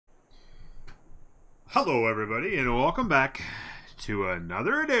Hello everybody and welcome back to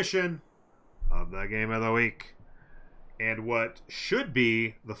another edition of the Game of the Week and what should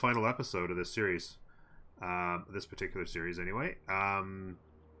be the final episode of this series, this particular series anyway.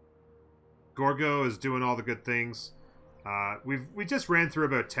 Gorgo is doing all the good things. We just ran through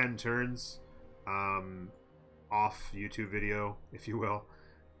about 10 turns off YouTube video, if you will.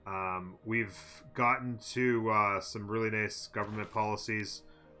 We've gotten to some really nice government policies.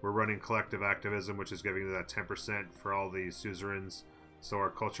 We're running collective activism, which is giving that 10% for all the suzerains. So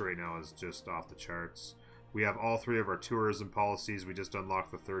our culture right now is just off the charts. We have all three of our tourism policies. We just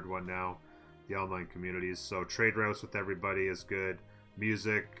unlocked the third one now, the online communities. So trade routes with everybody is good.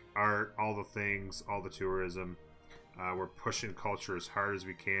 Music, art, all the things, all the tourism. We're pushing culture as hard as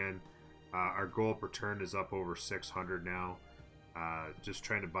we can. Our goal per turn is up over 600 now. Just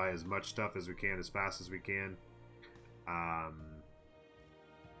trying to buy as much stuff as we can, as fast as we can.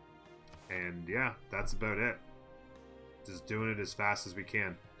 And yeah, that's about it. Just doing it as fast as we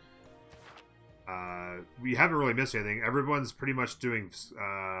can. We haven't really missed anything. Everyone's pretty much doing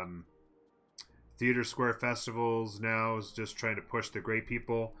theater square festivals now. Is just trying to push the great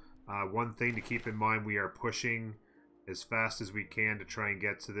people. One thing to keep in mind, we are pushing as fast as we can to try and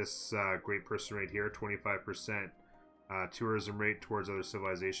get to this great person right here, 25% tourism rate towards other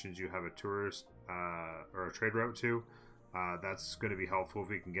civilizations you have a tourist or a trade route to. That's going to be helpful if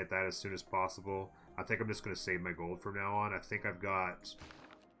we can get that as soon as possible. I think I'm just going to save my gold from now on. I think I've got...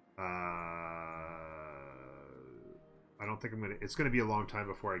 I don't think I'm going to... It's going to be a long time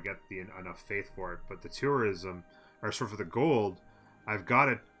before I get enough faith for it. But the tourism, or sort of for the gold, I've got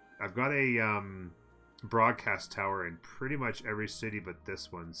a broadcast tower in pretty much every city but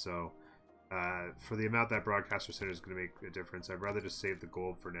this one. So for the amount that broadcaster center is going to make a difference, I'd rather just save the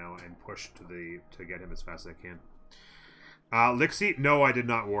gold for now and push to get him as fast as I can. Lixie? No, I did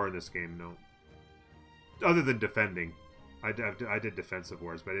not war in this game, no. Other than defending. I did defensive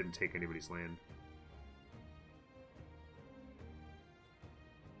wars, but I didn't take anybody's land.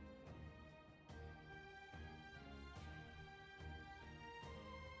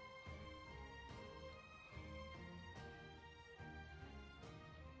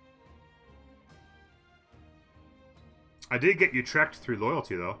 I did get Utrecht through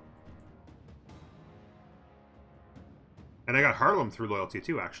loyalty, though. And I got Haarlem through loyalty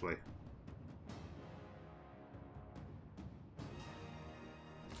too, actually.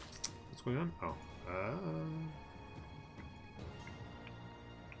 What's going on? Oh.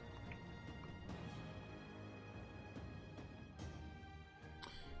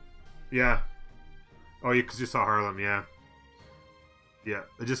 Yeah. Oh, yeah, because you saw Haarlem, yeah. Yeah,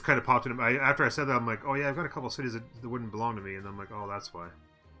 it just kind of popped in. After I said that, I'm like, oh yeah, I've got a couple of cities that wouldn't belong to me. And I'm like, oh, that's why.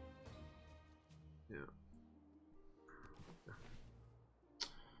 Yeah.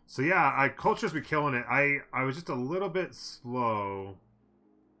 So yeah, culture's been killing it. I was just a little bit slow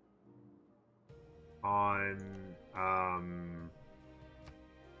on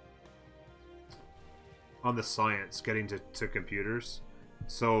the science getting to computers.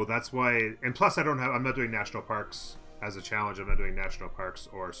 So that's why, and plus I'm not doing national parks as a challenge. I'm not doing national parks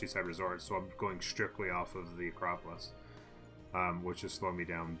or seaside resorts, so I'm going strictly off of the Acropolis, which is slowing me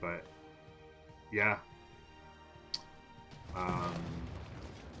down. But yeah.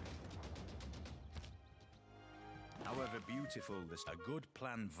 However beautiful this, a good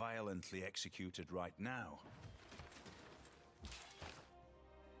plan violently executed right now.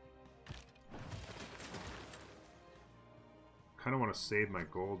 Kind of want to save my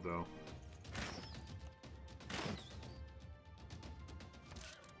gold though.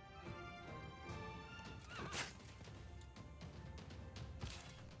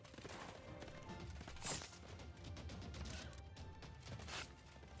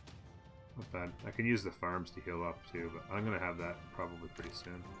 Not bad. I can use the farms to heal up too, but I'm going to have that probably pretty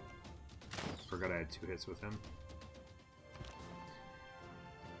soon. Forgot I had 2 hits with him.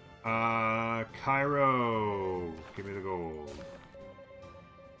 Cairo! Give me the gold.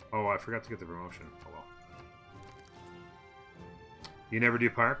 Oh, I forgot to get the promotion. Oh well. You never do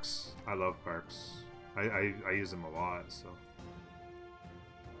parks? I love parks. I use them a lot, so...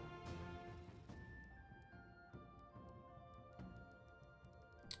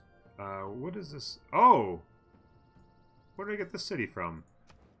 what is this? Oh! Where did I get this city from?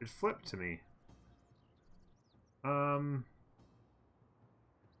 It flipped to me.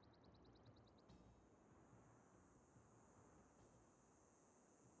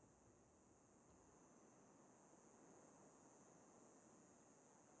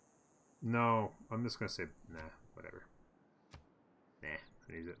 No, I'm just gonna say, nah, whatever. Nah,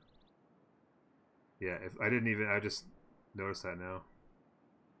 I need it. Yeah, if I didn't even, I just noticed that now.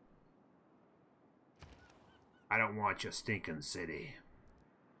 I don't want your stinking city.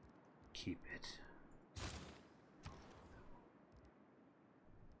 Keep it.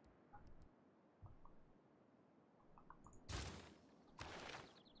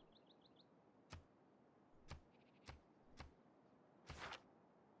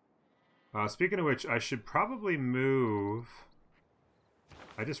 Speaking of which, I should probably move.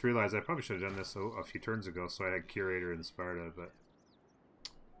 I just realized I probably should have done this a few turns ago, so I had Curator in Sparta, but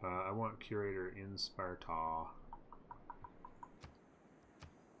I want Curator in Sparta.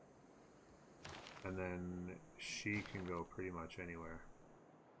 And then she can go pretty much anywhere.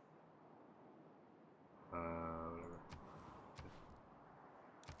 Whatever.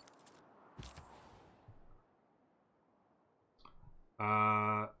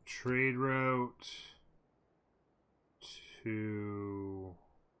 Trade route to,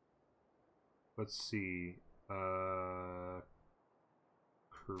 let's see,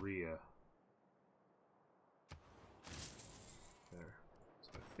 Korea. There.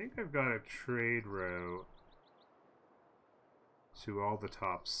 So I think I've got a trade route to all the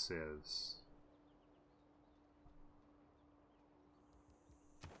top civs.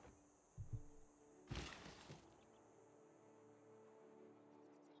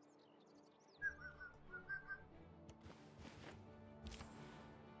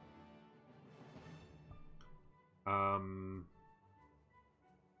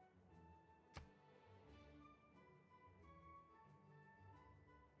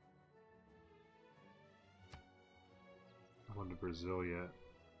 I went to Brazil yet.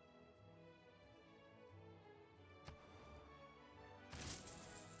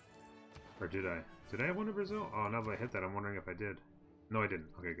 Or did I? Did I have one to Brazil? Oh, now that I hit that, I'm wondering if I did. No, I didn't.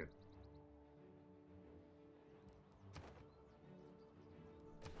 Okay, good.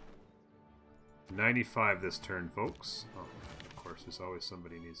 $95 this turn, folks. Oh, of course, there's always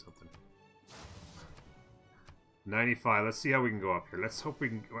somebody needs something. 95. Let's see how we can go up here. Let's hope we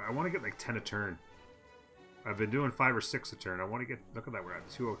can. I want to get like 10 a turn. I've been doing 5 or 6 a turn. I want to get. Look at that. We're at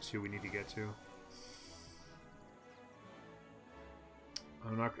 202. We need to get to. I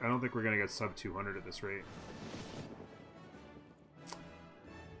don't think we're gonna get sub 200 at this rate,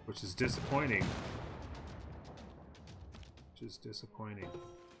 which is disappointing. Which is disappointing.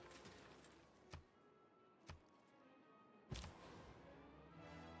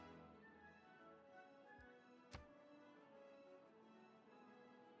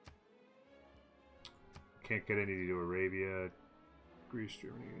 Can't get any to Arabia, Greece,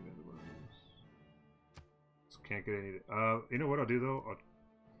 Germany, Netherlands. So can't get any to, you know what I'll do though? I'll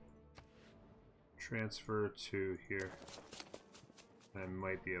transfer to here. I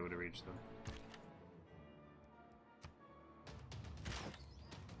might be able to reach them.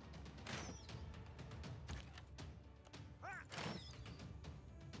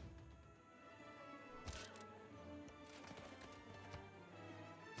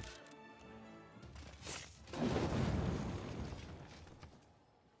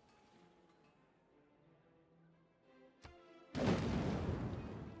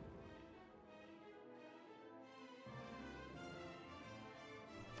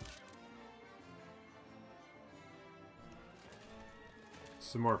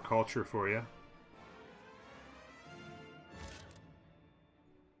 Some more culture for you.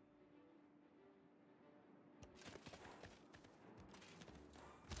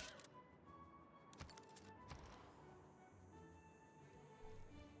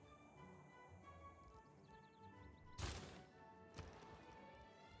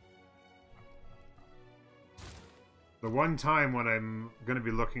 The one time when I'm going to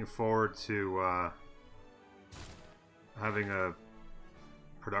be looking forward to having a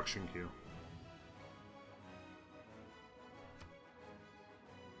production queue.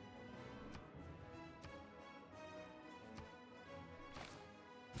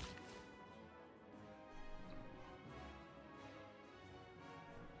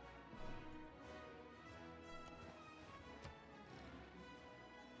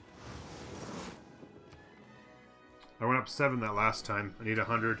 I went up 7 that last time. I need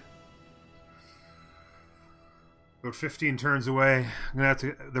 100. About 15 turns away. I'm gonna have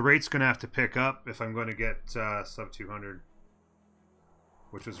to. The rate's gonna have to pick up if I'm going to get sub 200,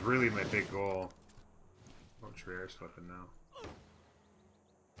 which was really my big goal. Oh, Trier's flipping now.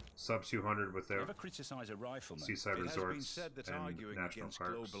 Sub 200 without seaside resorts and national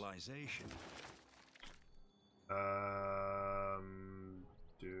parks.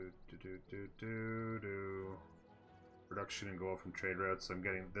 Production and goal from trade routes. I'm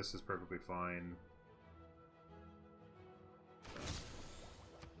getting. This is perfectly fine.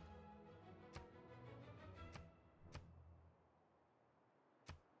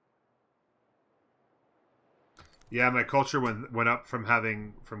 Yeah, my culture went up from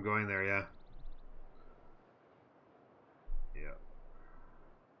going there. Yeah. Yeah.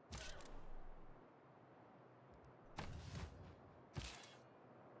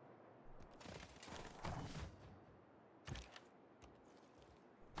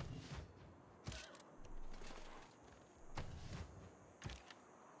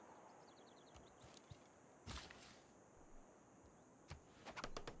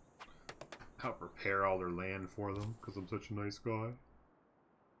 Help repair all their land for them because I'm such a nice guy.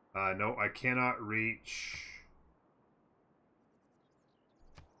 No, I cannot reach.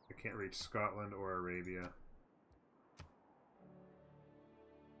 I can't reach Scotland or Arabia.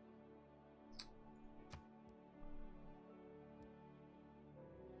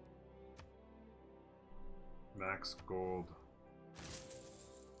 Max gold.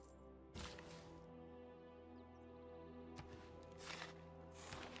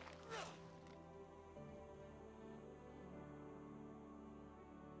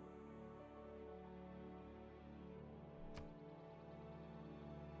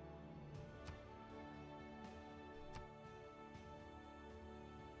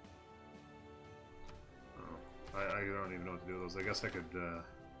 I don't even know what to do with those. I guess I could do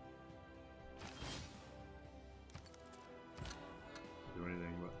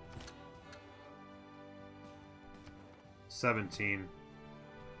anything, but 17.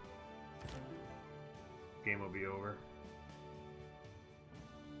 Game will be over.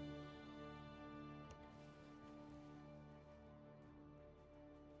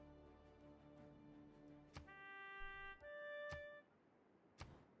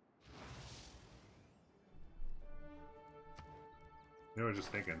 You know, I was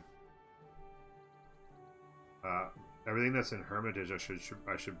just thinking. Everything that's in Hermitage, I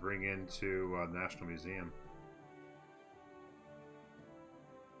should bring into National Museum.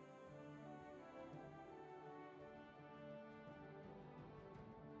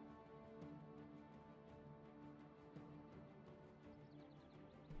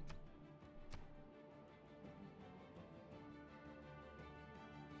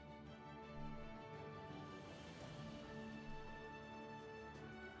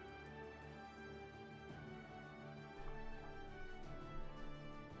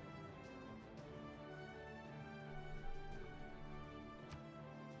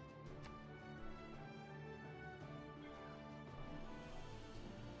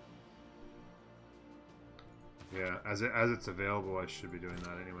 Yeah, as it's available, I should be doing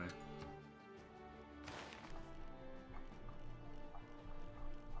that anyway.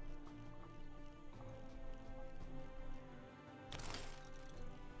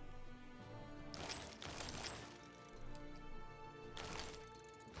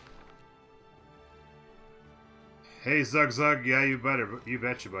 Hey Zug Zug, yeah, you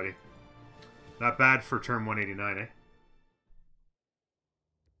betcha, buddy. Not bad for turn 189, eh?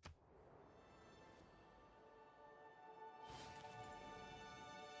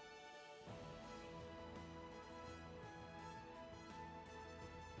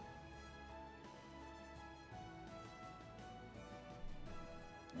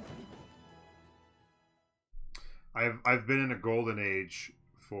 I've been in a golden age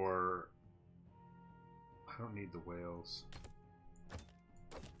for. I don't need the whales.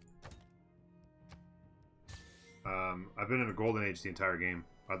 I've been in a golden age the entire game,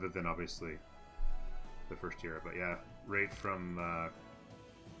 other than obviously the first year. But yeah, right from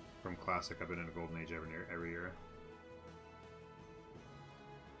classic, I've been in a golden age every year.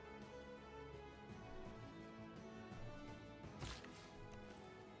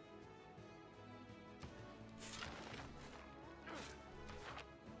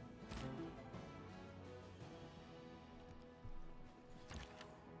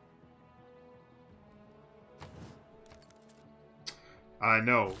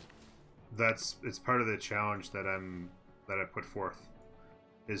 No, it's part of the challenge that I put forth,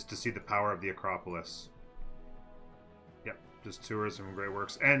 is to see the power of the Acropolis. Yep, just tourism and great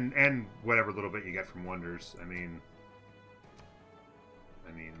works, and whatever little bit you get from wonders. I mean,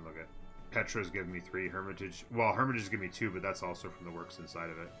 look at Petra's giving me 3, Hermitage. Well, Hermitage give me 2, but that's also from the works inside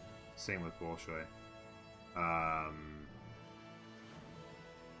of it. Same with Bolshoi.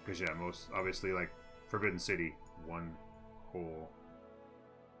 Because yeah, most obviously like Forbidden City, one whole.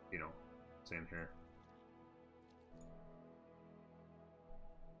 You know, same here.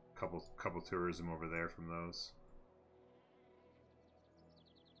 Couple tourism over there from those.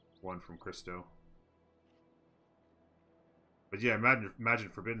 One from Cristo. But yeah, imagine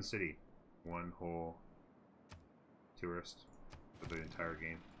Forbidden City, one whole tourist for the entire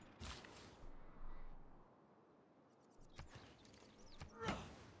game.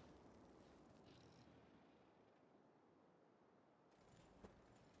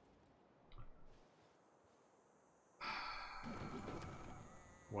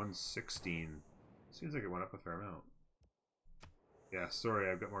 116. Seems like it went up a fair amount. Yeah,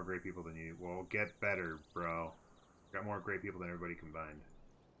 sorry, I've got more great people than you. Well, get better, bro. Got more great people than everybody combined.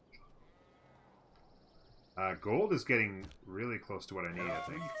 Gold is getting really close to what I need, I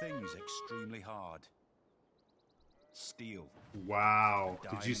think. Three things extremely hard. Steel. Wow.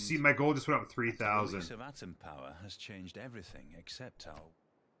 Did you see my gold just went up 3,000? The release of atom power has changed everything except how...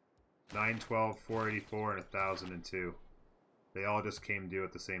 912, 484, and 1,002. They all just came due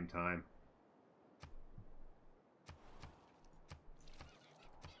at the same time.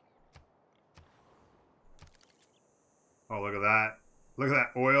 Oh, look at that. Look at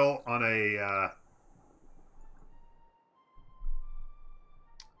that oil on a...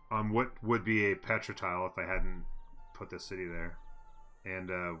 on what would be a petratile if I hadn't put the city there. And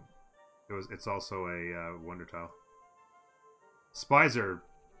it's also a wonder tile. Spies are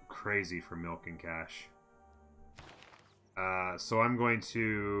crazy for milk and cash. So I'm going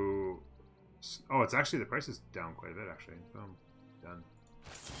to... Oh, it's actually, the price is down quite a bit, actually. Boom. Done.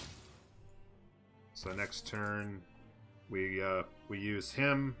 So next turn, we use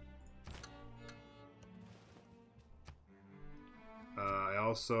him.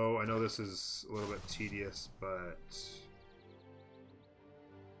 I know this is a little bit tedious, but...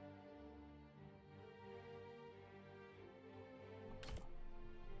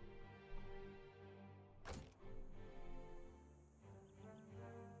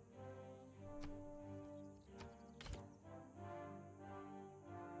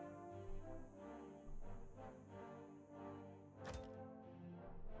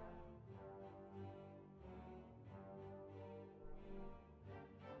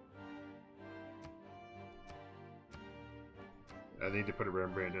 I need to put a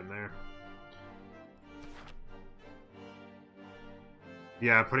Rembrandt in there.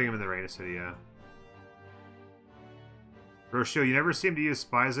 Yeah, I'm putting him in the Reina City, yeah. Rochelle, you never seem to use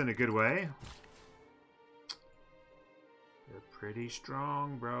spies in a good way. They're pretty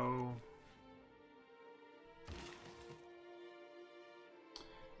strong, bro.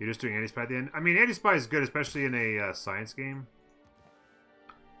 You're just doing anti-spy at the end? I mean, anti-spy is good, especially in a science game.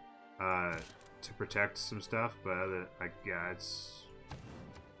 To protect some stuff, but yeah, it's...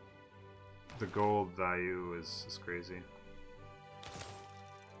 The gold value is crazy.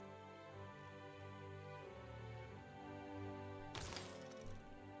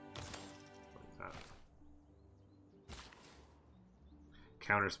 Like that.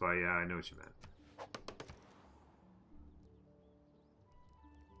 Counter spy, yeah, I know what you meant.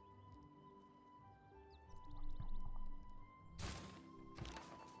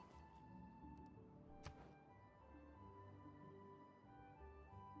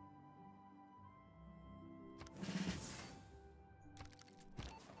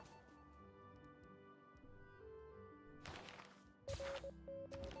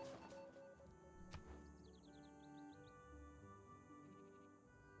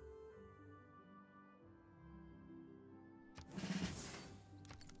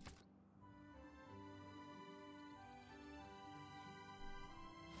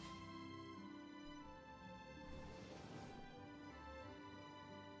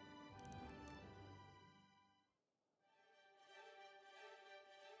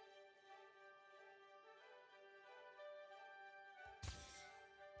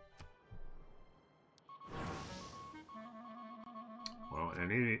 Well,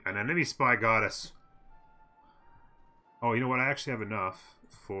 an enemy spy got us. Oh, you know what? I actually have enough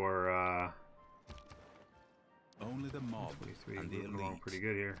for only the mob 23. and the Moving along elite. pretty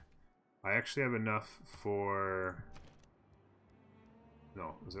good here. I actually have enough for...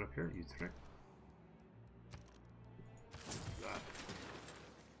 No, is it up here? Utrecht?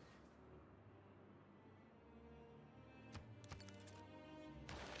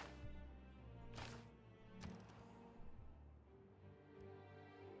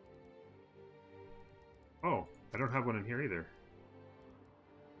 Oh, I don't have one in here either.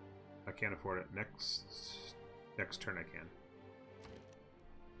 I can't afford it. Next turn I can.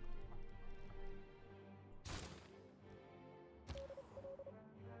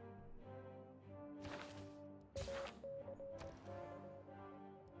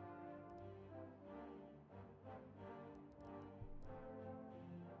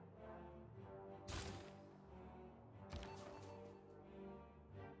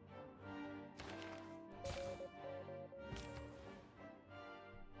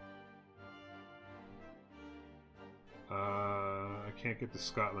 I can't get to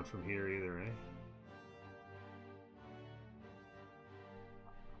Scotland from here either, eh?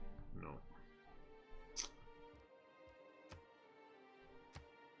 No.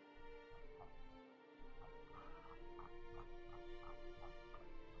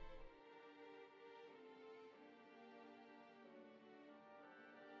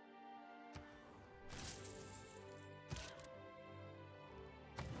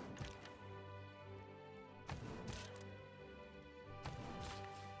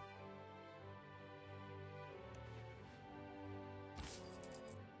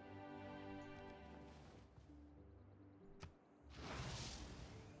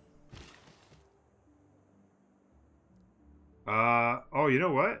 Oh, you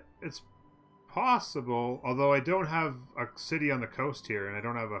know what? It's possible, although I don't have a city on the coast here, and I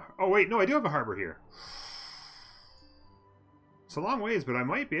don't have a... Oh, wait, no, I do have a harbor here. It's a long ways, but I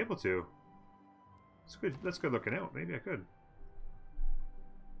might be able to. It's good. That's good looking out. Maybe I could.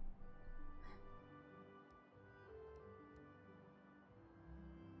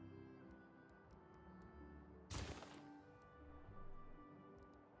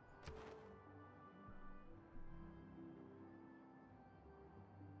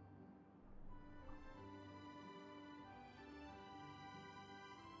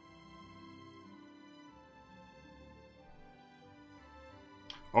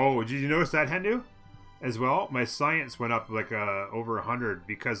 Oh, did you notice that, Hendu? As well, my science went up like over 100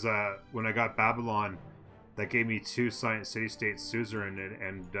 because when I got Babylon, that gave me 2 science city-states suzerain,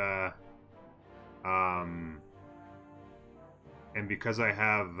 and because I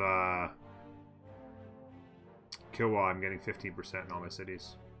have Kilwa, I'm getting 15% in all my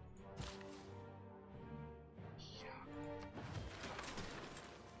cities.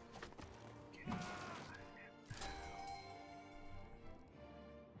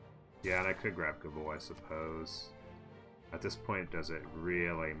 Yeah, and I could grab Gabo, I suppose. At this point, does it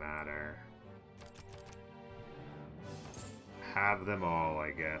really matter? Have them all, I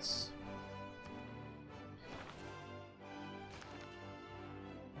guess.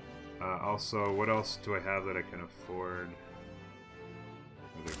 Also, what else do I have that I can afford?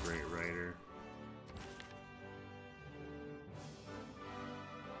 Another great writer.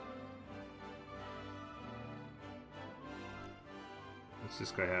 Does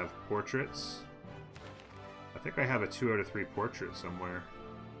this guy have portraits? I think I have a 2 out of 3 portrait somewhere.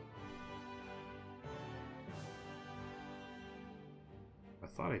 I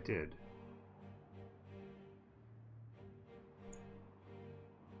thought I did.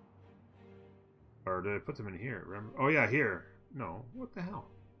 Or did I put them in here? Oh yeah, here. No, what the hell?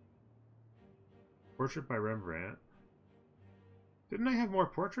 Portrait by Rembrandt. Didn't I have more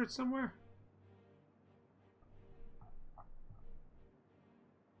portraits somewhere?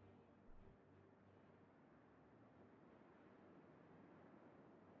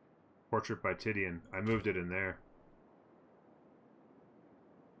 Portrait by Titian. I moved it in there.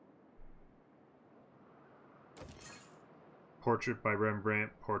 Portrait by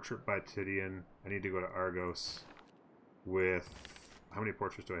Rembrandt. Portrait by Titian. I need to go to Argos with... How many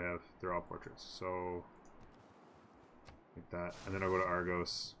portraits do I have? They're all portraits. So... like that. And then I'll go to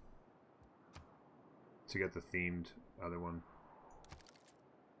Argos to get the themed other one.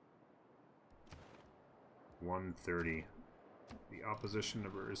 130. The opposition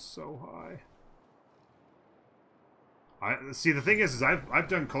number is so high. I see. The thing is I've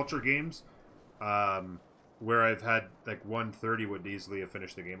done culture games, where I've had like 130 would easily have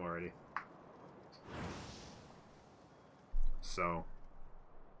finished the game already. So,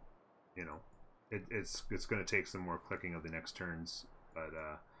 you know, it's going to take some more clicking of the next turns, but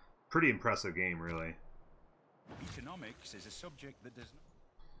pretty impressive game, really. Economics is a subject that does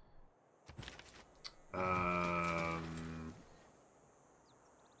not.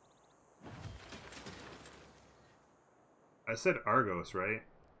 I said Argos, right?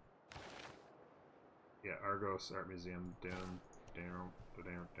 Yeah, Argos Art Museum. Down.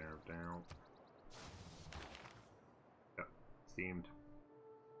 Yep, themed.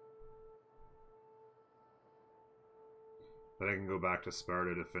 Then I can go back to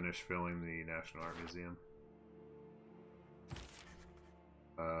Sparta to finish filling the National Art Museum.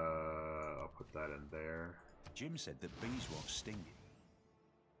 I'll put that in there. Jim said that bees won't sting you.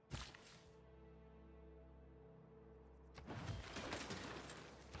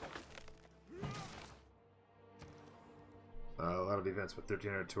 A lot of events, but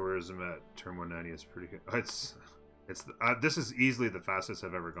 1,300 tourism at turn 190 is pretty good. This is easily the fastest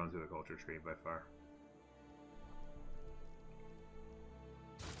I've ever gone through the culture tree by far.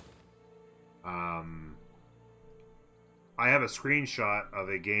 I have a screenshot of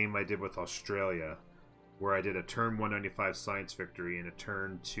a game I did with Australia where I did a turn 195 science victory and a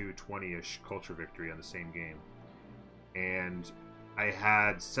turn 220-ish culture victory on the same game. And I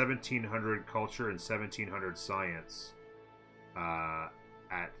had 1,700 culture and 1,700 science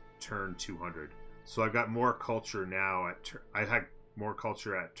at turn 200. So I've got more culture now at I had more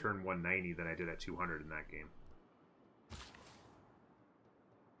culture at turn 190 than I did at 200 in that game.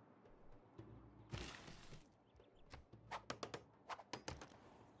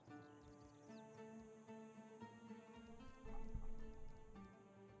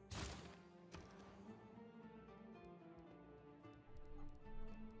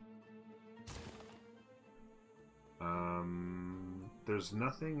 There's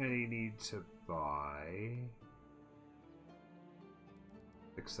nothing I need to buy.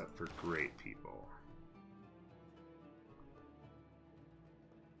 except for great people.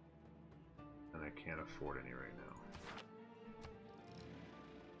 And I can't afford any right now.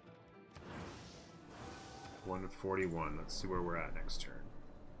 141. Let's see where we're at next turn.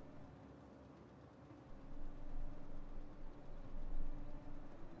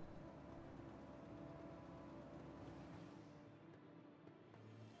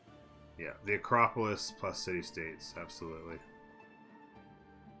 Yeah, the Acropolis plus city-states, absolutely.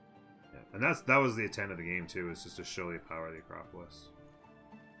 Yeah, and that was the intent of the game too, is just to show the power of the Acropolis.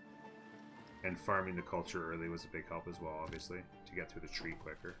 And farming the culture early was a big help as well, obviously, to get through the tree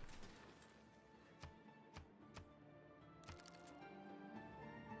quicker.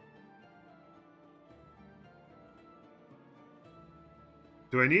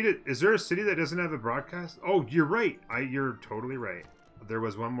 Do I need it? Is there a city that doesn't have a broadcast? Oh, you're right. You're totally right. There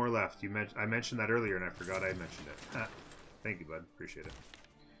was one more left. I mentioned that earlier, and I forgot I mentioned it. Thank you, bud. Appreciate it.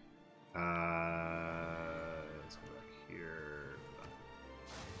 Let's go back here.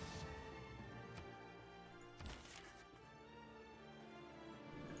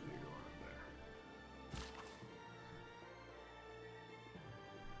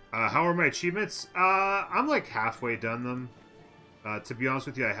 How are my achievements? I'm like halfway done them. To be honest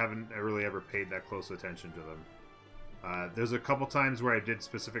with you, I haven't really ever paid that close attention to them. There's a couple times where I did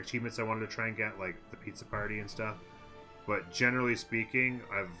specific achievements I wanted to try and get, like the pizza party and stuff. But generally speaking,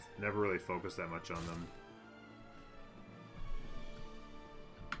 I've never really focused that much on them.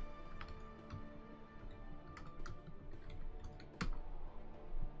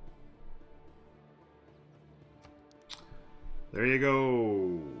 There you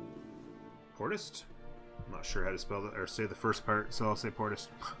go. Portist? I'm not sure how to spell that or say the first part, so I'll say Portist.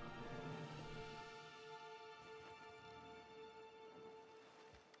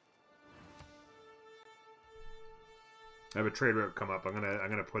 I have a trade route come up. I'm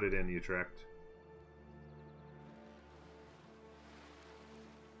gonna put it in Utrecht.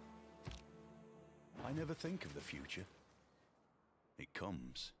 I never think of the future. It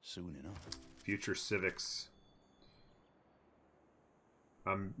comes soon enough. Future Civics.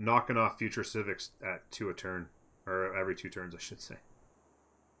 I'm knocking off Future Civics at 2 a turn. Or every 2 turns, I should say.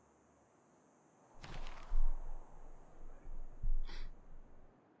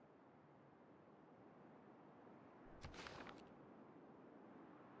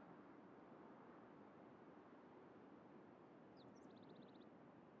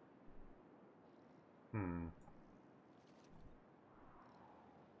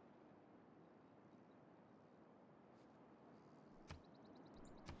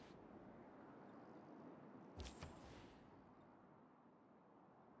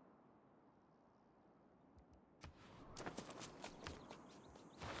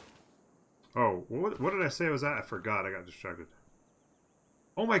 Oh, what did I say was that? I forgot. I got distracted.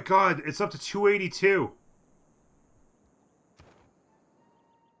 Oh my god, it's up to 282.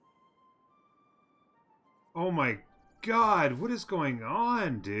 Oh my god, what is going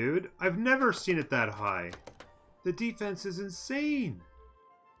on, dude? I've never seen it that high. The defense is insane.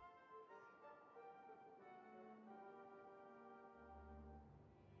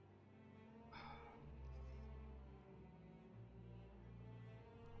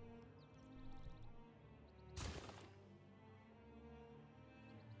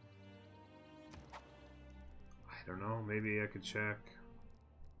 I don't know, maybe I could check.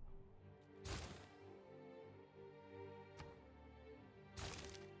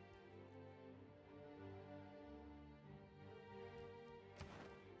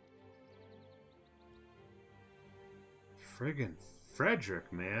 Friggin'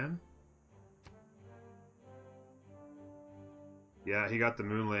 Frederick, man. Yeah, he got the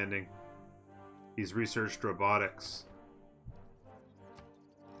moon landing. He's researched robotics.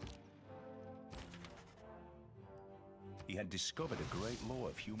 He had discovered a great law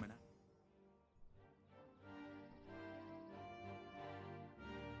of human...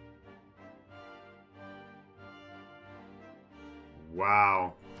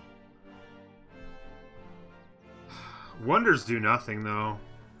 Wow. Wonders do nothing, though.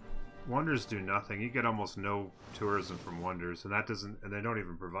 Wonders do nothing. You get almost no tourism from Wonders, and that doesn't, and they don't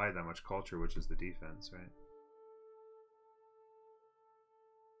even provide that much culture, which is the defense, right?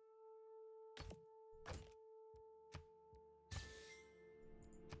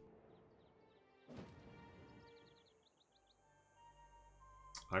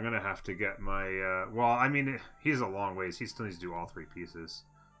 I'm gonna have to get my, well, I mean, he's a long ways. He still needs to do all 3 pieces.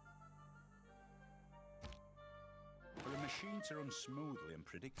 For a machine to run smoothly and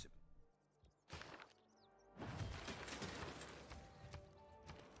predictably.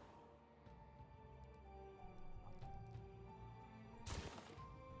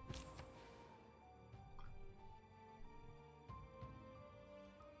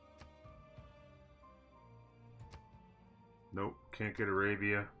 Nope, can't get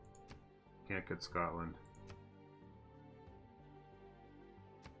Arabia. Can't get Scotland.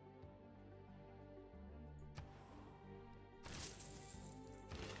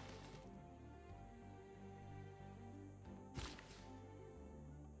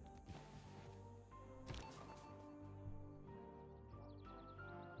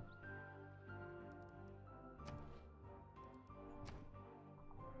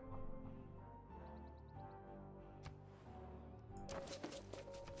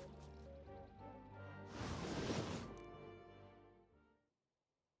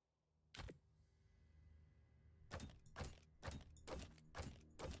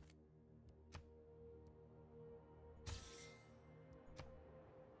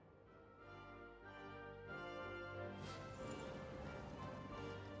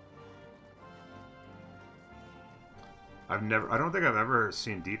 I don't think I've ever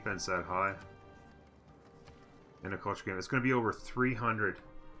seen defense that high in a culture game. It's going to be over 300.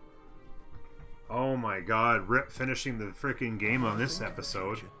 Oh my god, Rip finishing the freaking game on this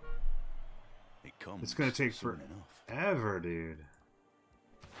episode. It's going to take forever, dude.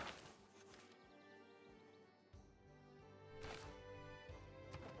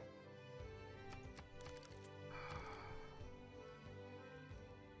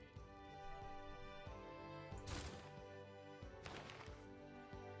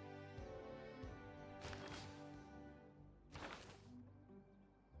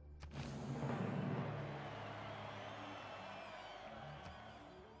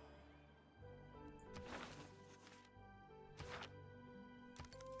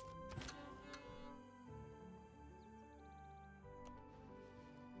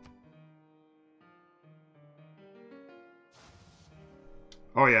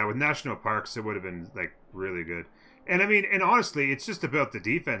 Oh yeah, with national parks, it would have been like really good. And I mean, and honestly, it's just about the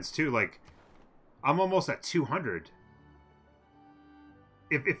defense too. Like, I'm almost at 200.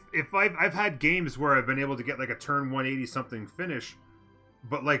 If I've had games where I've been able to get like a turn 180 something finish,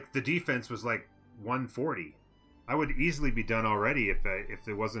 but like the defense was like 140, I would easily be done already if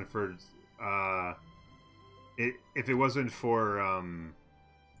it wasn't for if it wasn't for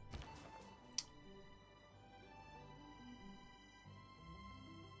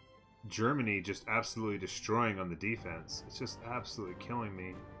Germany just absolutely destroying on the defense. It's just absolutely killing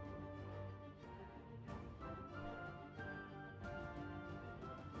me.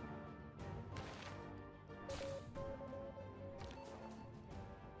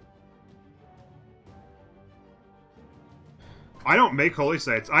 I don't make holy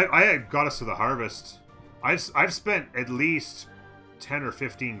sites. I had Goddess of the Harvest. I've spent at least 10 or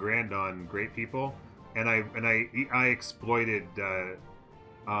 15 grand on great people, and I exploited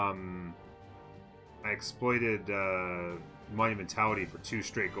monumentality for 2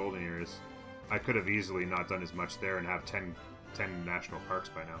 straight golden years. I could have easily not done as much there and have 10 national parks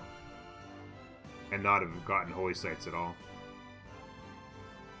by now, and not have gotten holy sites at all.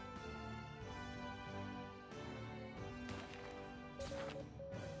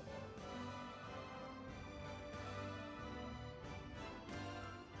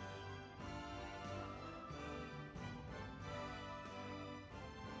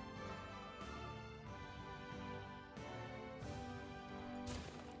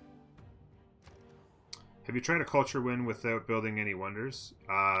 Have you tried a culture win without building any wonders?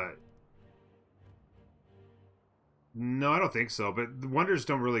 No, I don't think so. But the wonders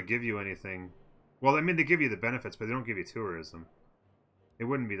don't really give you anything. Well, I mean, they give you the benefits, but they don't give you tourism. It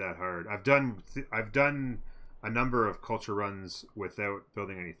wouldn't be that hard. I've done a number of culture runs without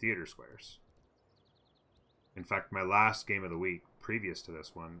building any theater squares. In fact, my last game of the week, previous to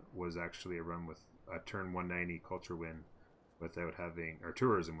this one, was actually a run with a turn 190 culture win without having, or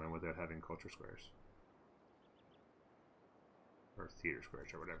tourism win without having culture squares. Or theater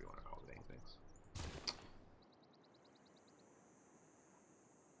squares, or whatever you want to call it, things.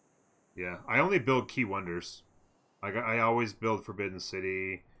 Yeah, I only build key wonders. I always build Forbidden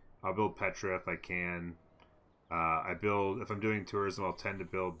City. I'll build Petra if I can. I build, if I'm doing tourism, I'll tend to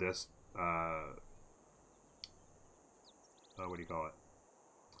build this. What do you call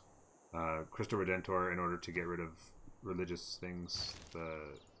it? Crystal Redentor, in order to get rid of religious things,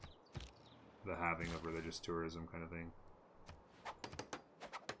 the having of religious tourism kind of thing.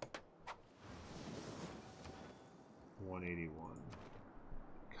 $181.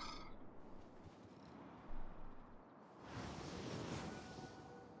 God.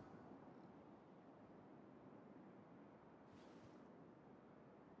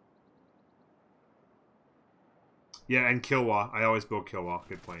 Yeah, and Kilwa. I always build Kilwa.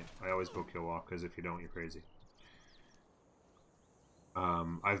 Good point. I always build Kilwa, because if you don't, you're crazy.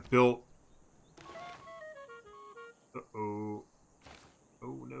 I've built... Uh-oh.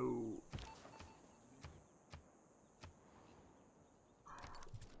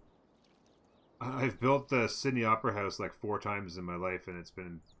 I've built the Sydney Opera House like 4 times in my life, and it's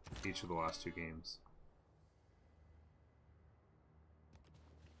been each of the last 2 games.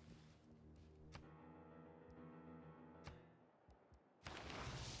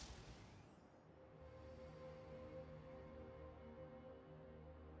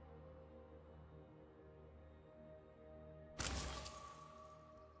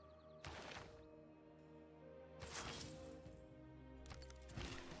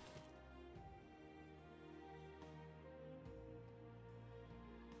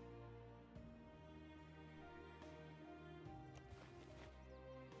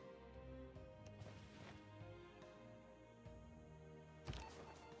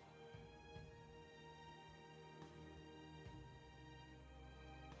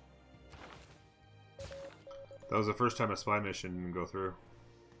 That was the first time a spy mission didn't go through.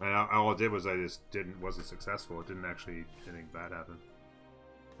 And all it did was I just wasn't successful. It didn't actually anything bad happen.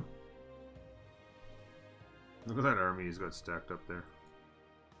 Look at that army he's got stacked up there.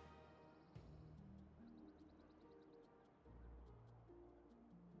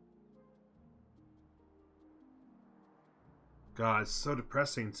 God, it's so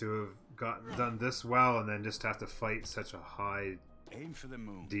depressing to have done this well and then just have to fight such a high Aim for the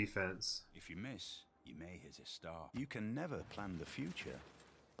moon. Defense. If you miss, you may hit a star. You can never plan the future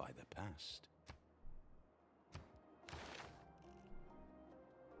by the past.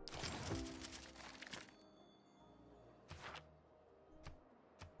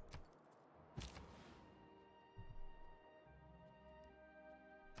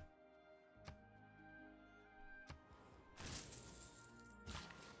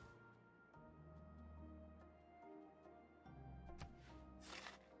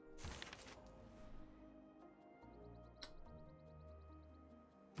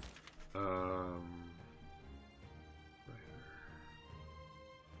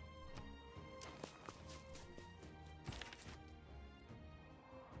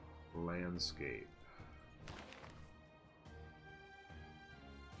 Landscape.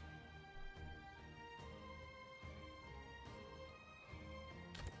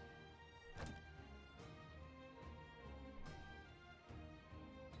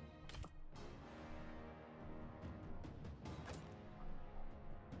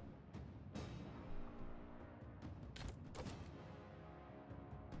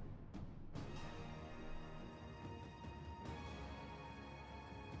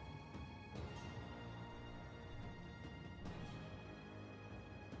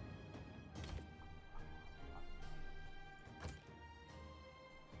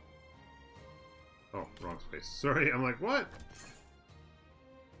 Oh, wrong space. Sorry, I'm like, what?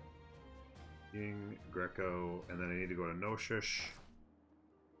 Ying, Greco, and then I need to go to Noshish.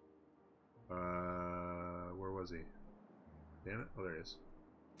 Where was he? Damn it. Oh, there he is.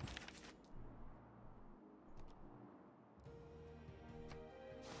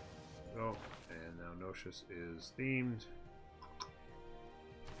 Oh, and now Noshish is themed.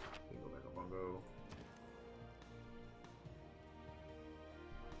 Go back to Bongo.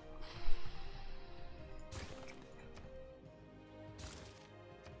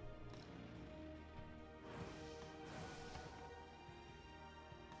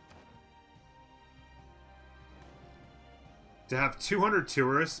 To have 200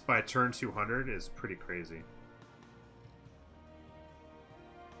 tourists by turn 200 is pretty crazy.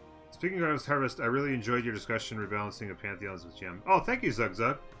 Speaking of Harvest, I really enjoyed your discussion rebalancing of Pantheons with GM. Oh, thank you,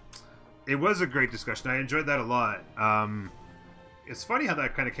 Zugzug. It was a great discussion. I enjoyed that a lot. It's funny how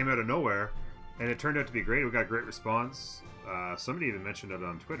that kind of came out of nowhere, and it turned out to be great. We got a great response. Somebody even mentioned it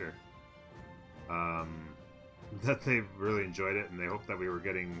on Twitter. That they really enjoyed it, and they hoped that we were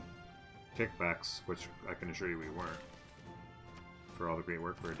getting kickbacks, which I can assure you we weren't. For all the great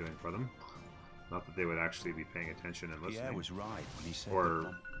work we were doing for them. Not that they would actually be paying attention and listening. Yeah, was right when he said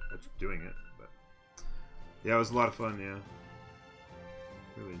or doing it, but yeah, it was a lot of fun. Yeah,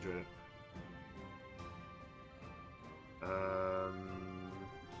 really enjoyed it.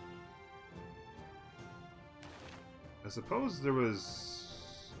 I suppose there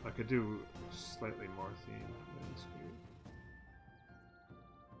was. I could do slightly more theme.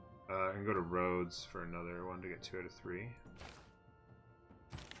 I can go to roads for another one to get 2 out of 3.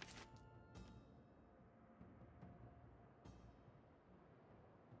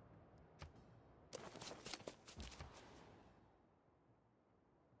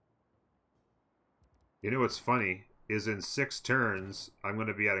 You know what's funny is in 6 turns I'm going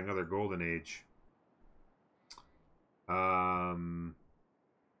to be at another golden age. And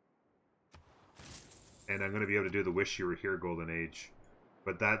I'm going to be able to do the Wish You Were Here golden age.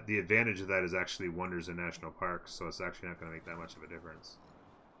 But that the advantage of that is actually wonders in national parks, so it's actually not going to make that much of a difference.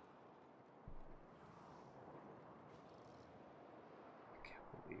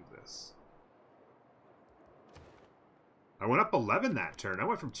 this. I went up 11 that turn. I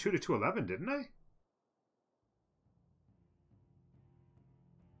went from 2 to 211, didn't I?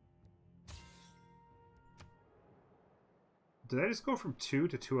 Did I just go from 2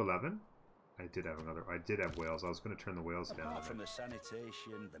 to 211? I did have another. I did have whales. I was going to turn the whales down. Apart from the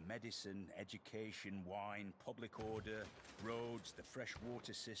sanitation, the medicine, education, wine, public order, roads, the fresh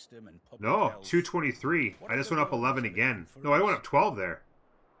water system, and public health. 223. I just went up 11 again. No, I went up 12 there.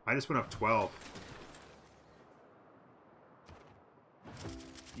 I just went up 12.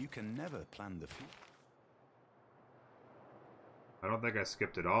 You can never plan the future. I don't think I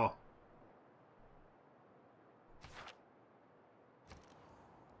skipped at all.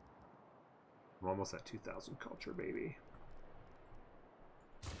 I'm almost at 2,000 culture, baby.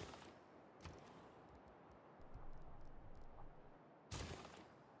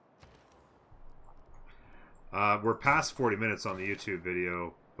 We're past 40 minutes on the YouTube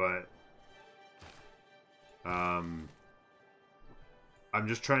video, but I'm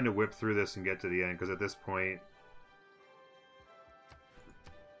just trying to whip through this and get to the end, because at this point,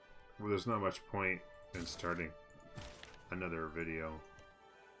 well, there's not much point in starting another video.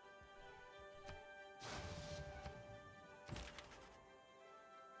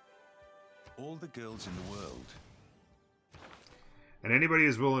 All the girls in the world. And anybody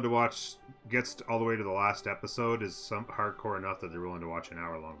who's willing to watch, gets all the way to the last episode, is some hardcore enough that they're willing to watch an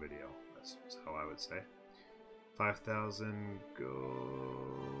hour-long video. That's how I would say. 5,000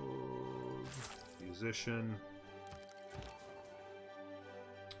 gold. Musician.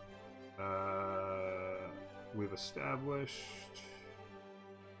 We've established.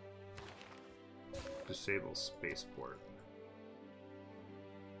 Disable spaceport.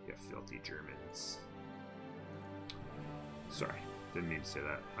 You filthy Germans. Sorry, didn't mean to say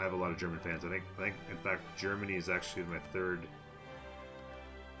that. I have a lot of German fans. I think in fact, Germany is actually my third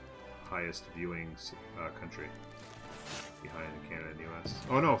highest viewing country, behind Canada and the US.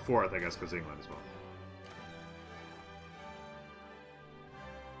 Oh no, fourth, I guess, because England as well.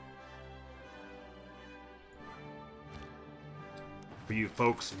 For you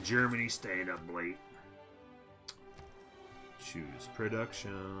folks in Germany staying up late. Choose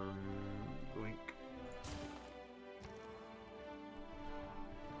production. Blink.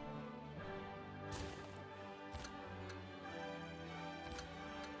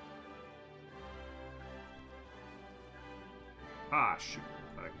 Ah, shoot.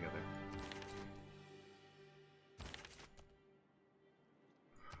 Thought I could get there.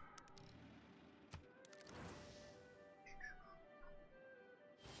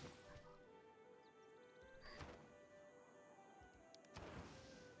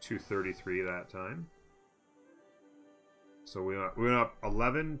 $233 that time. So we went up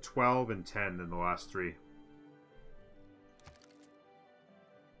 11, 12, and 10 in the last three.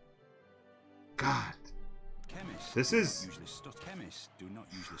 God. This is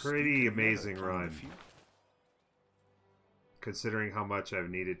pretty amazing run, considering how much I've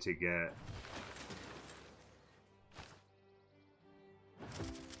needed to get.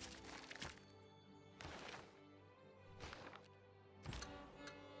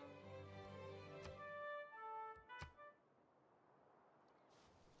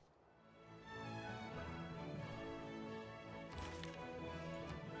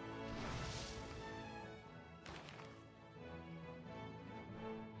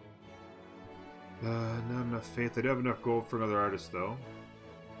 Not enough faith. I do have enough gold for another artist, though.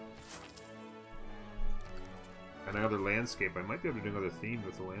 And another landscape. I might be able to do another theme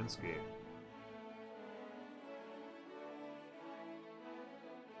with the landscape.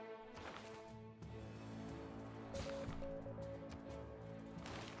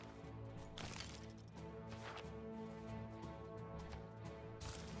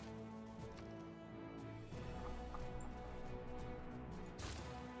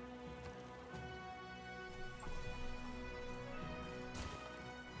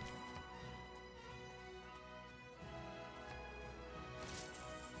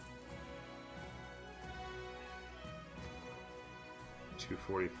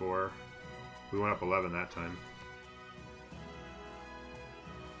 $244. We went up 11 that time.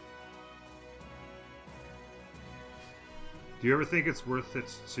 Do you ever think it's worth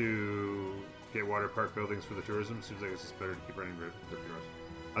it to get water park buildings for the tourism? Seems like it's just better to keep running the tours.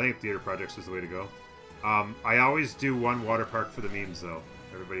 I think theater projects is the way to go. I always do one water park for the memes, though.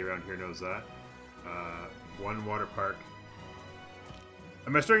 Everybody around here knows that. One water park.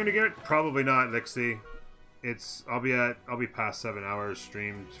 Am I starting to get it? Probably not, Lixie. I'll be past 7 hours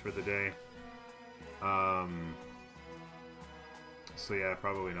streamed for the day. So yeah,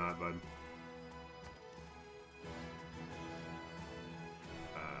 probably not, bud.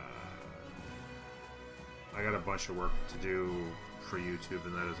 I got a bunch of work to do for YouTube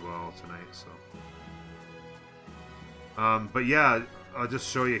and that as well tonight, so. But yeah, I'll just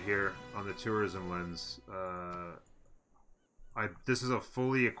show you here on the tourism lens. This is a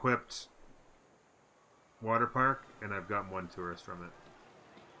fully equipped water park, and I've gotten one tourist from it.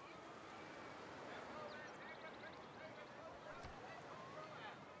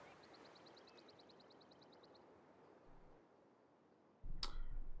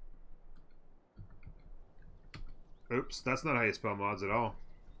 Oops, that's not how you spell mods at all.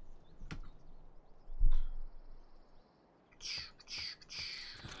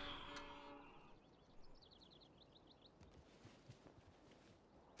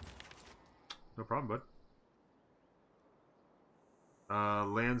 No problem, bud.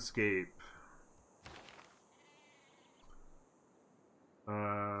 Landscape.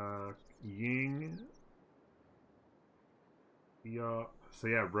 Ying. Yeah. So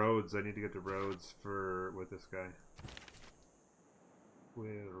yeah, roads. I need to get to roads with this guy. Where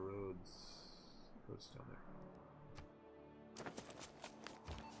are roads? Roads down there.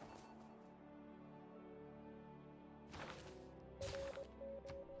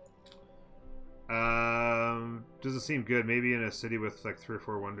 Doesn't seem good. Maybe in a city with like 3 or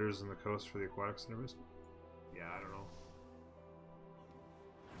 4 wonders on the coast for the aquatic centers. Yeah, I don't know.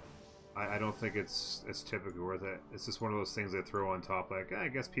 I don't think it's typically worth it. It's just one of those things they throw on top. Like, I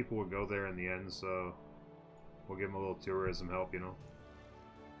guess people would go there in the end, so we'll give them a little tourism help, you know.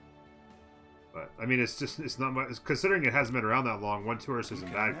 But I mean, it's not much. Considering it hasn't been around that long, one tourist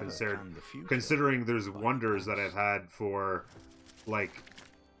isn't bad considering there's wonders that I've had for like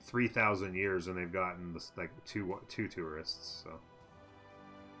 3,000 years, and they've gotten this, like two tourists. So.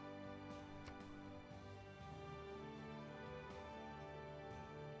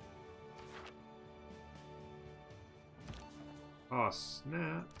 Oh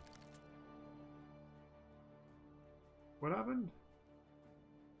snap! What happened?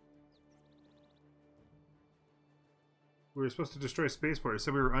 We were supposed to destroy a spaceport. It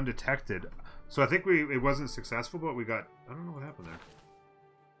said we were undetected. So I think it wasn't successful, but we got... I don't know what happened there.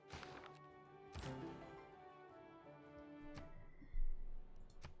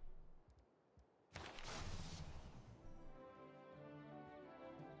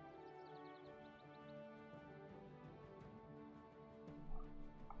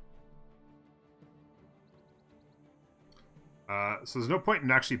 So there's no point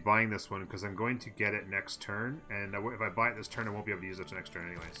in actually buying this one because I'm going to get it next turn, and if I buy it this turn, I won't be able to use it next turn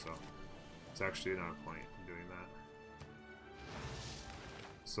anyway, so it's actually not a point in doing that.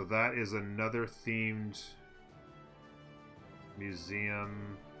 So that is another themed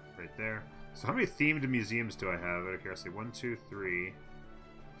museum right there. So how many themed museums do I have? Out of curiosity, 1, 2, 3,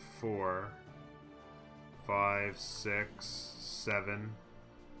 4, 5, 6, 7.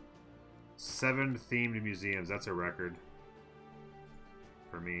 7 themed museums. That's a record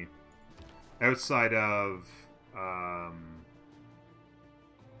for me. Outside of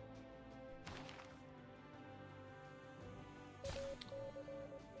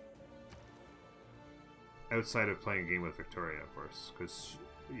playing a game with Victoria, of course, because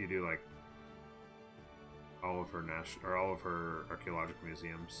you do like all of her archaeological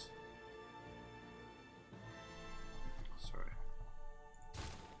museums. Sorry.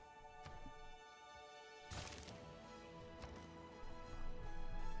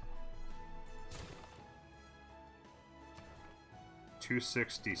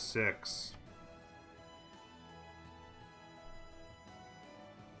 $266.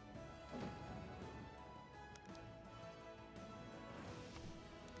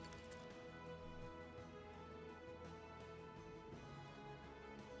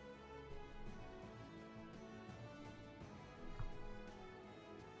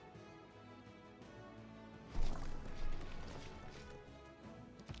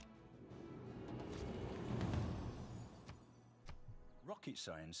 Rocket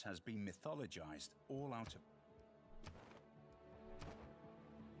science has been mythologized all out of...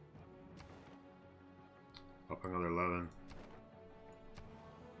 Up another 11.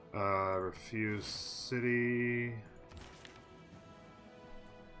 Refuse city.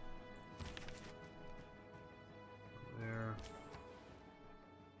 There.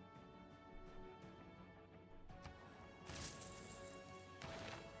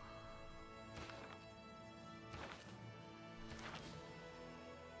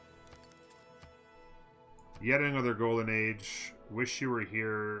 Yet another golden age. Wish you were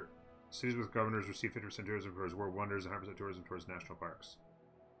here. Cities with governors receive 50% tourism towards world wonders and 100% tourism towards national parks.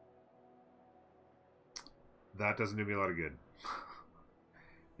 That doesn't do me a lot of good.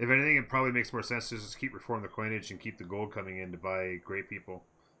 If anything, it probably makes more sense to just keep reforming the coinage and keep the gold coming in to buy great people.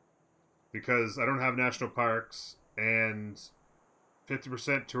 because I don't have national parks and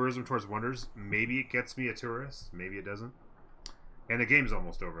 50% tourism towards wonders. Maybe it gets me a tourist, maybe it doesn't. And the game's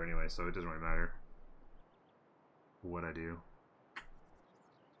almost over anyway, so it doesn't really matter what I do.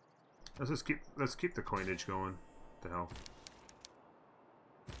 Let's keep the coinage going. What the hell?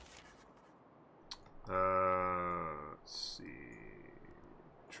 Let's see.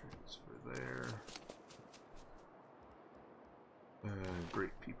 Transfer there.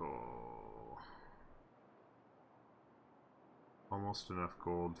 Great people. Almost enough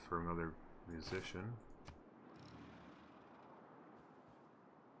gold for another musician.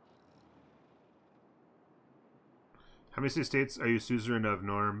 How many states are you suzerain of,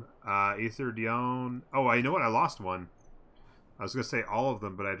 Norm? Ether, Dion. Oh, I know what? I lost one. I was going to say all of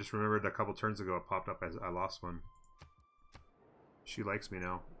them, but I just remembered a couple turns ago it popped up as I lost one. She likes me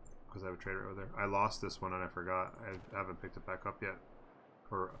now because I have a trader over there. I lost this one and I forgot. I haven't picked it back up yet.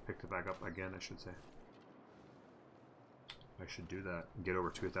 Or picked it back up again, I should say. I should do that and get over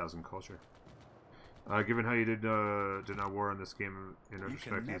 2,000 culture. Given how you did not war on this game in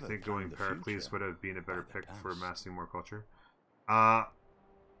retrospect, do you think going Pericles would have been a better pick for amassing more culture? I've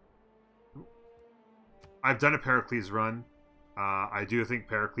done a Pericles run. I do think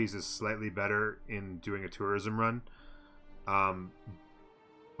Pericles is slightly better in doing a tourism run.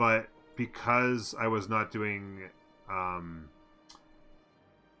 But because I was not doing...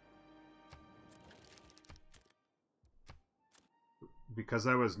 because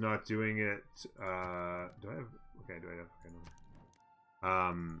I was not doing it, do I have, okay, do I have, okay,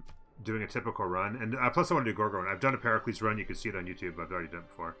 no. Doing a typical run, and plus I want to do Gorgo run. I've done a Pericles run, you can see it on YouTube, I've already done it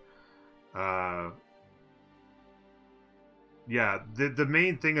before. Yeah, the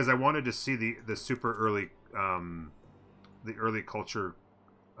main thing is I wanted to see the super early, the early culture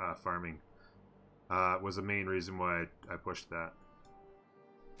farming, was the main reason why I pushed that.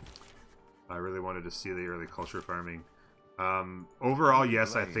 I really wanted to see the early culture farming. Overall,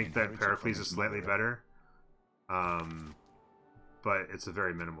 yes, I think that Pericles is slightly better. But it's a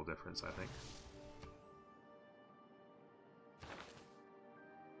very minimal difference, I think.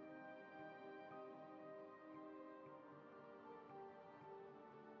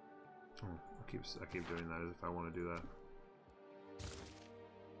 I keep doing that as if I want to do that.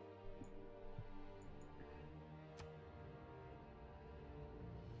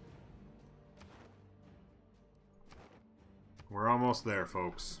 We're almost there,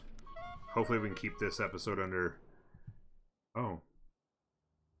 folks. Hopefully we can keep this episode under... Oh.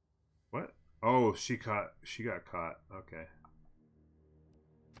 What? Oh, she got caught. Okay.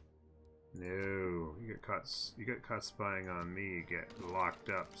 No, you got caught spying on me. You get locked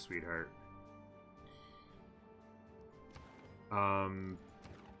up, sweetheart.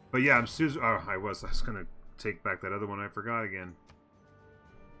 But yeah, I'm Susan. Oh, I was gonna take back that other one. I forgot again.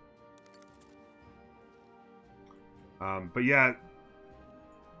 But yeah,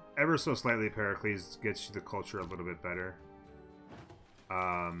 ever so slightly, Pericles gets you the culture a little bit better.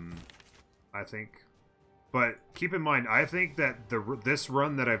 I think. But keep in mind, I think that this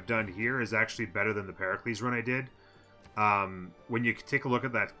run that I've done here is actually better than the Pericles run I did. When you take a look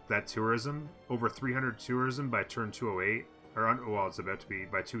at that tourism, over 300 tourism by turn 208, or well, it's about to be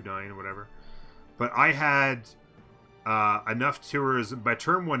by 29 or whatever. But I had enough tourism by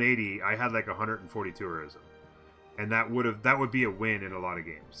turn 180. I had like 140 tourism, and that would be a win in a lot of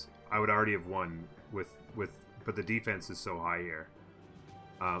games. I would already have won with, but the defense is so high here.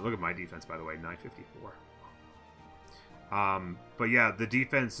 Look at my defense, by the way, 954. But yeah, the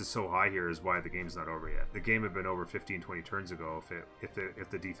defense is so high here is why the game's not over yet. The game had been over 15, 20 turns ago if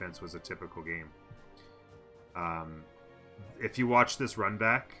the defense was a typical game. If you watch this run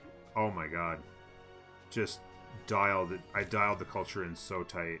back, oh my god, just I dialed the culture in so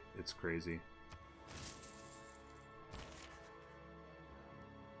tight, it's crazy.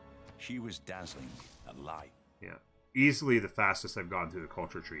 She was dazzling, a light. Yeah, easily the fastest I've gone through the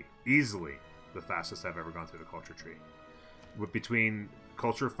culture tree. Easily the fastest I've ever gone through the culture tree. Between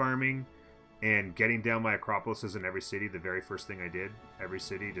culture farming and getting down my Acropolises in every city, the very first thing I did, every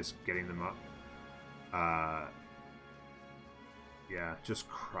city, just getting them up. Yeah, just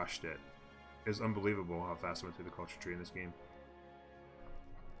crushed it. It was unbelievable how fast I went through the culture tree in this game.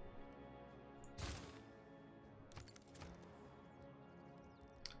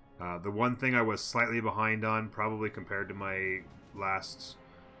 The one thing I was slightly behind on, probably compared to my last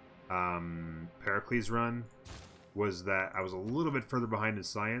Pericles run, was that I was a little bit further behind in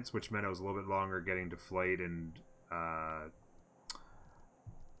science, which meant I was a little bit longer getting to flight and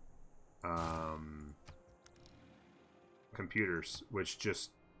computers, which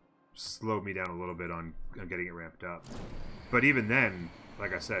just slowed me down a little bit on getting it ramped up. But even then,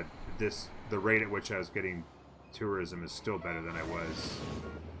 like I said, the rate at which I was getting tourism is still better than I was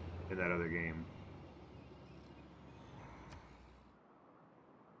in that other game.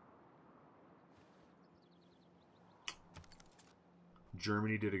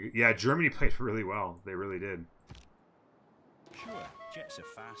 Germany did a good... Yeah, Germany played really well. They really did. Sure, jets are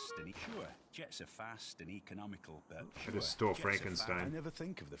fast and economical, but I just stole Frankenstein. I never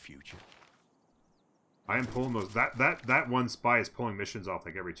think of the future. I am pulling those. That one spy is pulling missions off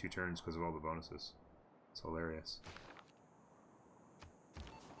like every 2 turns because of all the bonuses. It's hilarious.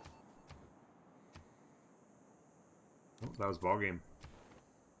 Oh, that was ball game.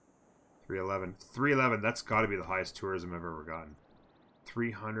 311. 311. That's got to be the highest tourism I've ever gotten.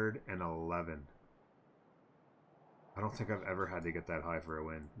 311. I don't think I've ever had to get that high for a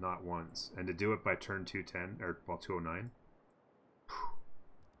win. Not once. And to do it by turn 210, or, well, 209.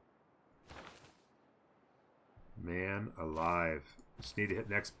 Man alive. Just need to hit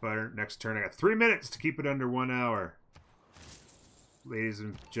next button, next turn. I got 3 minutes to keep it under 1 hour. Ladies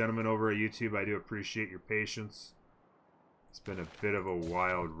and gentlemen over at YouTube, I do appreciate your patience. It's been a bit of a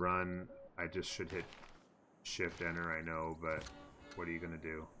wild run. I just should hit shift enter, I know, but what are you going to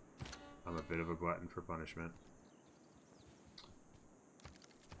do? I'm a bit of a glutton for punishment.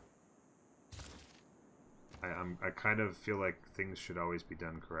 I kind of feel like things should always be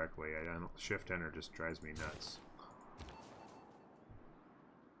done correctly. I don't, shift enter just drives me nuts.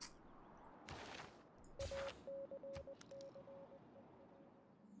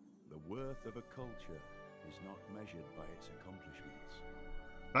 The worth of a culture is not measured by its accomplishments.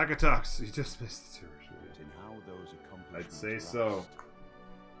 Bakatox, you just missed the tour. But in how those accomplishments I'd say last so.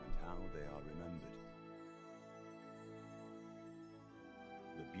 And how they are remembered.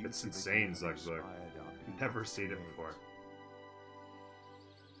 The It's beauty insane, that Zugzug. inspired our people Never seen it today before.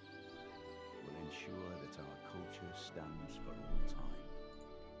 will ensure that our culture stands for all time.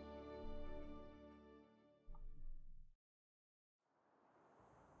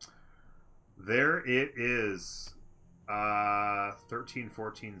 There it is.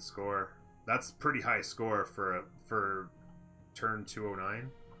 13-14 score. That's pretty high score for turn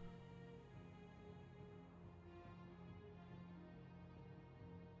 209.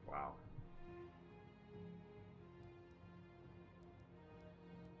 Wow.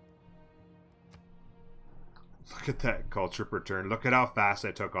 Look at that call trip return. Look at how fast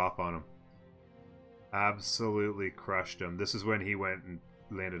I took off on him. Absolutely crushed him. This is when he went and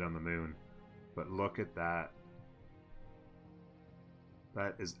landed on the moon. But look at that.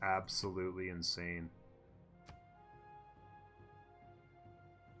 That is absolutely insane.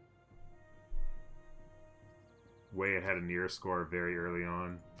 Way ahead of near score very early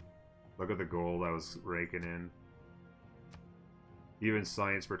on. Look at the gold I was raking in. Even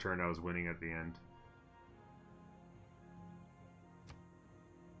science return I was winning at the end.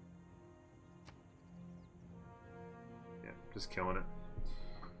 Yeah, just killing it.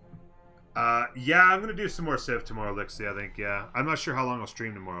 Yeah, I'm gonna do some more Civ tomorrow, Lixie, I think, yeah. I'm not sure how long I'll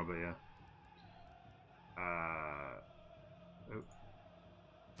stream tomorrow, but yeah. Oh.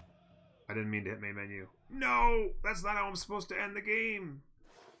 I didn't mean to hit main menu. No! That's not how I'm supposed to end the game!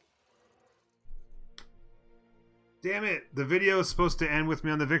 Damn it! The video is supposed to end with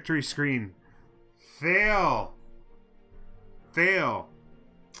me on the victory screen. Fail! Fail!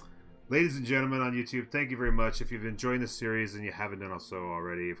 Ladies and gentlemen on YouTube, thank you very much. If you've enjoyed this series and you haven't done so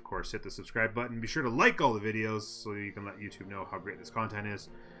already, of course, hit the subscribe button. Be sure to like all the videos so you can let YouTube know how great this content is.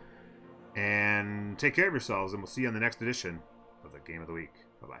 And take care of yourselves, and we'll see you on the next edition of the Game of the Week.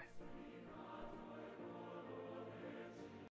 Bye-bye.